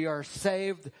that we are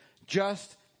saved,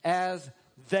 just as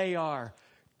they are.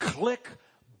 Click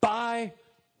by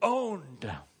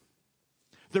owned.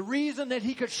 The reason that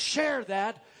he could share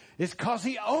that is because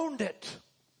he owned it.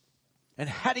 And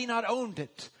had he not owned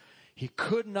it, he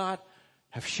could not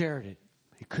have shared it.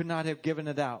 He could not have given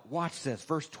it out. Watch this,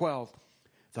 verse 12.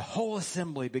 The whole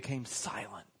assembly became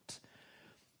silent,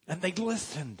 and they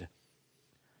listened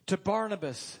to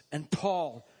Barnabas and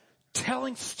Paul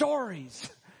telling stories.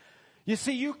 You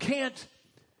see, you can't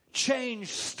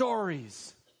change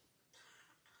stories.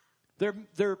 There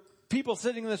are people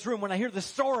sitting in this room, when I hear the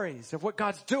stories of what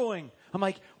God's doing, I'm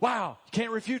like, wow, you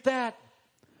can't refute that.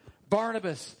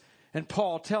 Barnabas and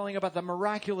Paul telling about the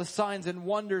miraculous signs and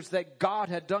wonders that God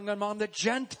had done among the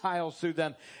Gentiles through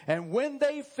them. And when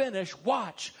they finished,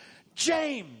 watch,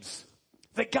 James,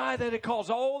 The guy that had caused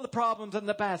all the problems in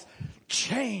the past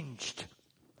changed.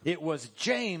 It was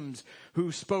James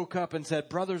who spoke up and said,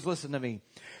 brothers, listen to me.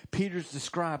 Peter's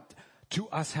described to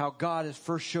us how God has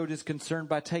first showed his concern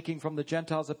by taking from the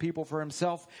Gentiles a people for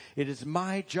himself. It is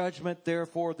my judgment,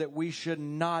 therefore, that we should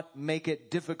not make it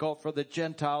difficult for the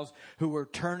Gentiles who are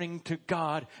turning to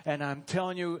God. And I'm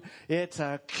telling you, it's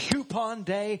a coupon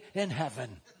day in heaven.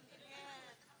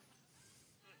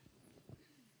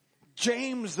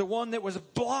 James, the one that was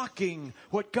blocking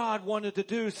what God wanted to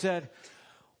do, said,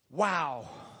 wow,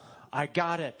 I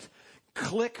got it.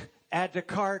 Click, add to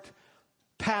cart,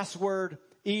 password,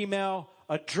 email,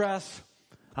 address.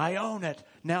 I own it.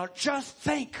 Now just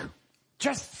think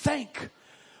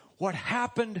what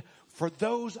happened for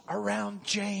those around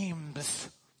James.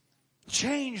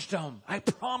 Changed them. I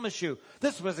promise you.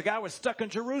 This was a guy who was stuck in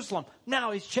Jerusalem. Now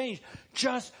he's changed.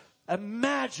 Just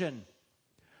imagine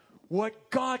what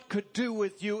God could do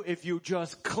with you if you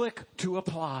just click to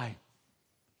apply.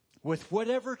 With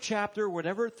whatever chapter,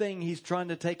 whatever thing he's trying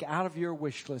to take out of your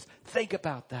wish list. Think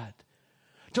about that.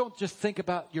 Don't just think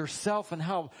about yourself and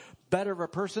how better of a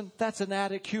person. That's an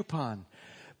added coupon.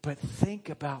 But think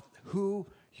about who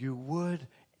you would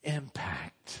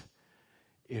impact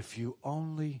if you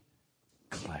only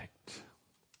clicked.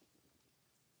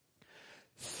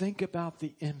 Think about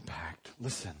the impact.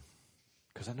 Listen,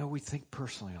 because I know we think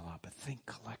personally a lot, but think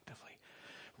collectively.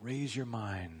 Raise your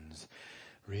minds.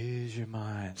 Raise your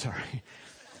mind. Sorry.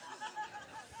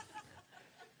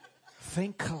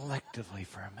 Think collectively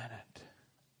for a minute.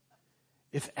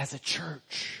 If as a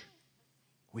church,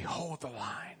 we hold the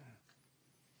line.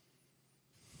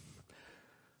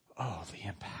 Oh, the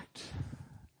impact.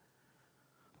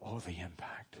 Oh, the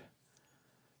impact.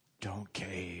 Don't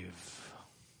cave.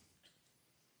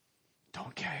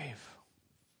 Don't cave.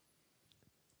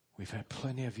 We've had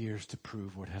plenty of years to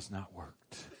prove what has not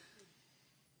worked.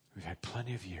 We've had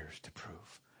plenty of years to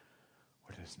prove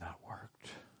what has not worked.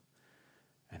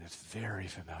 And it's very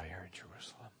familiar in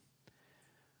Jerusalem.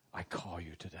 I call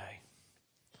you today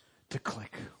to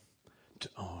click, to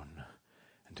own,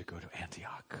 and to go to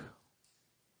Antioch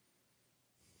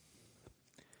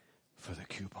for the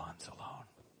coupons alone.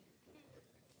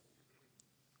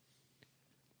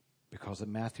 Because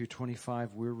in Matthew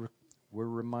 25, we're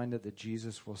reminded that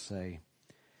Jesus will say,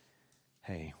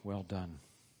 hey, well done,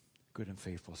 good and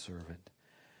faithful servant.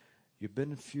 You've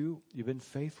been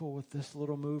faithful with this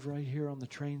little move right here on the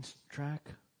train track.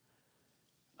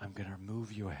 I'm going to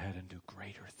move you ahead and do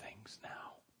greater things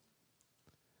now.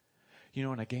 You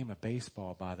know, in a game of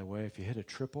baseball, by the way, if you hit a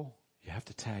triple, you have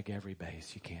to tag every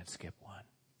base. You can't skip one.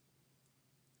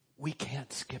 We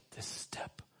can't skip this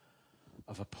step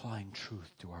of applying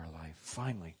truth to our life.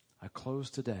 Finally, I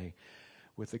close today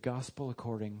with the gospel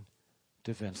according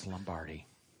to Vince Lombardi.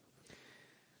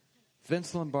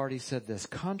 Vince Lombardi said this,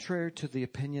 contrary to the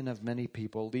opinion of many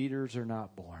people, leaders are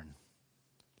not born.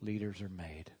 Leaders are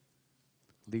made.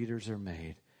 Leaders are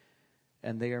made.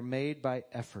 And they are made by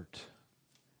effort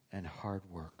and hard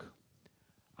work.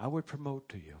 I would promote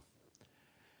to you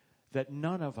that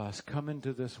none of us come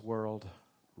into this world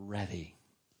ready,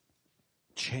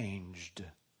 changed.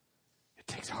 It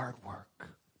takes hard work.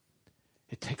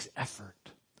 It takes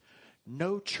effort.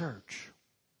 No church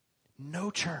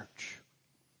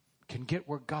can get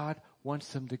where God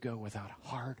wants them to go without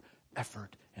hard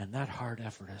effort. And that hard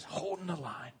effort is holding the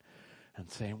line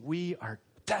and saying, we are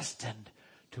destined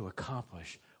to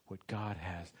accomplish what God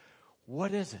has.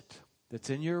 What is it that's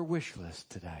in your wish list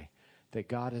today that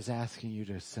God is asking you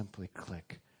to simply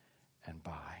click and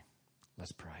buy?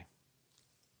 Let's pray.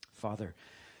 Father,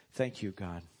 thank you,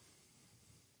 God,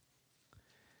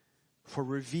 for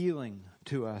revealing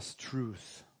to us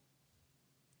truth.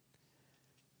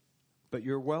 But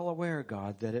you're well aware,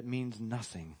 God, that it means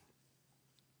nothing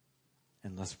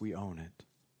unless we own it,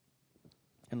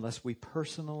 unless we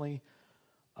personally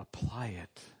apply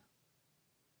it.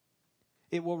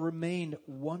 It will remain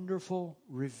wonderful,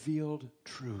 revealed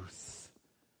truth,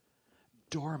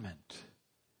 dormant,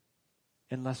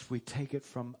 unless we take it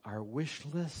from our wish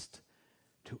list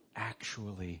to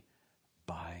actually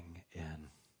buying in.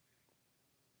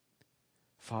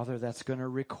 Father, that's going to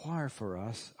require for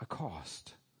us a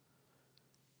cost.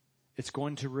 It's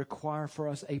going to require for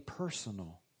us a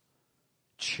personal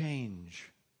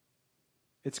change.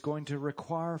 It's going to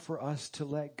require for us to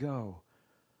let go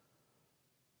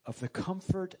of the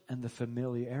comfort and the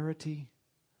familiarity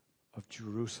of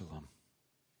Jerusalem.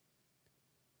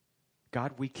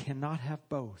 God, we cannot have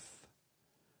both.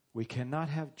 We cannot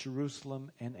have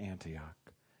Jerusalem and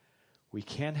Antioch. We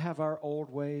can't have our old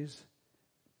ways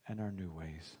and our new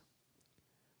ways.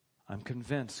 I'm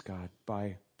convinced, God,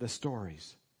 by the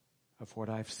stories of what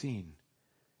I've seen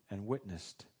and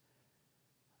witnessed.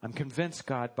 I'm convinced,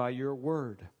 God, by your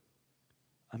word.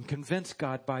 I'm convinced,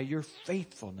 God, by your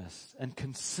faithfulness and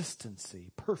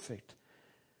consistency, perfect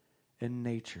in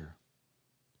nature,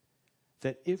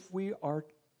 that if we are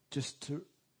just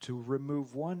to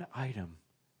remove one item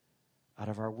out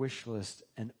of our wish list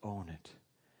and own it,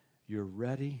 you're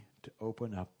ready to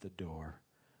open up the door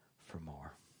for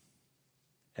more.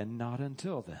 And not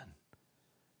until then.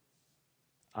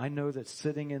 I know that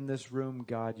sitting in this room,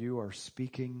 God, you are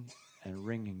speaking and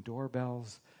ringing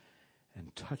doorbells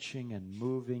and touching and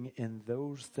moving in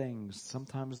those things,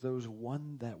 sometimes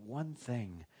that one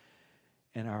thing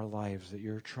in our lives that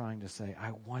you're trying to say,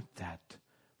 I want that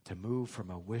to move from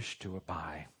a wish to a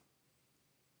buy.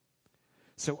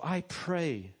 So I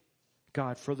pray,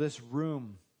 God, for this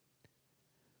room,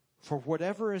 for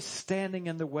whatever is standing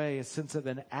in the way, a sense of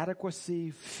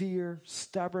inadequacy, fear,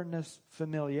 stubbornness,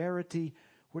 familiarity,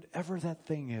 whatever that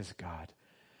thing is, God,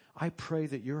 I pray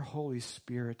that your Holy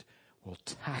Spirit will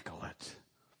tackle it,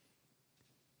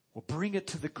 will bring it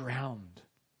to the ground,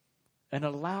 and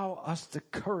allow us the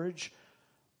courage,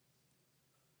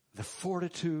 the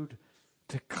fortitude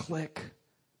to click,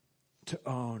 to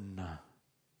own.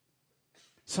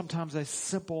 Sometimes a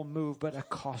simple move, but a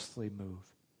costly move.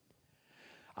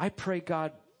 I pray,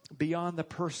 God, beyond the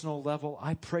personal level,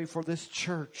 I pray for this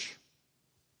church.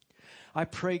 I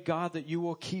pray, God, that you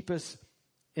will keep us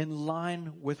in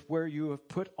line with where you have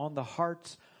put on the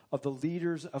hearts of the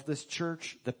leaders of this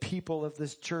church, the people of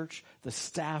this church, the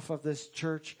staff of this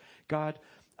church. God,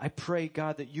 I pray,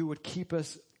 God, that you would keep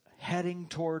us heading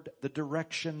toward the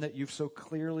direction that you've so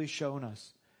clearly shown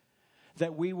us.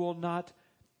 That we will not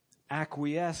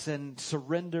acquiesce and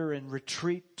surrender and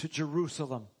retreat to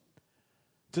Jerusalem,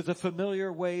 to the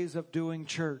familiar ways of doing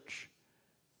church.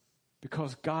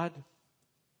 Because, God,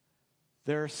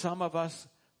 there are some of us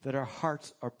that our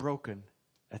hearts are broken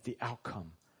at the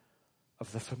outcome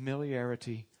of the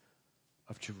familiarity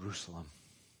of Jerusalem.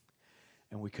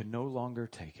 And we can no longer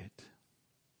take it.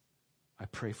 I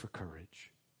pray for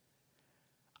courage.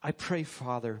 I pray,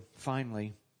 Father,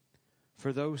 finally,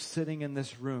 for those sitting in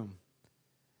this room,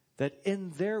 that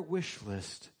in their wish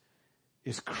list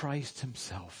is Christ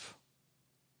himself.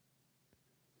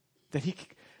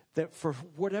 That for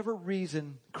whatever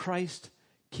reason, Christ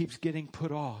keeps getting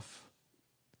put off.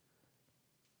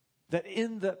 That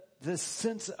in the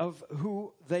sense of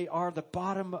who they are, the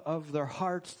bottom of their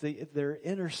hearts, their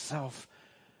inner self,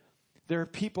 there are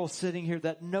people sitting here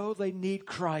that know they need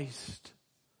Christ,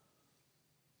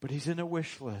 but he's in a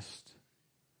wish list.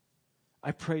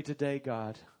 I pray today,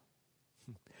 God,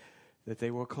 that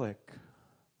they will click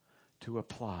to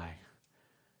apply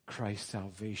Christ's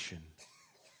salvation,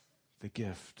 the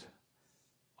gift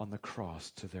on the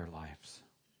cross, to their lives.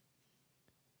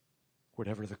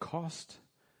 Whatever the cost,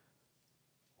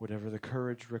 whatever the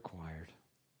courage required.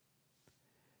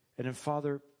 And then,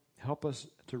 Father, help us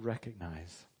to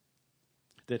recognize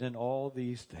that in all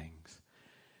these things,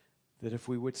 that if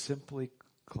we would simply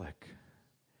click,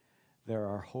 there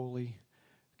are holy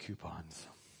coupons.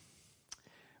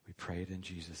 We pray it in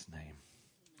Jesus' name.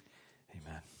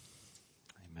 Amen.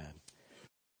 Amen.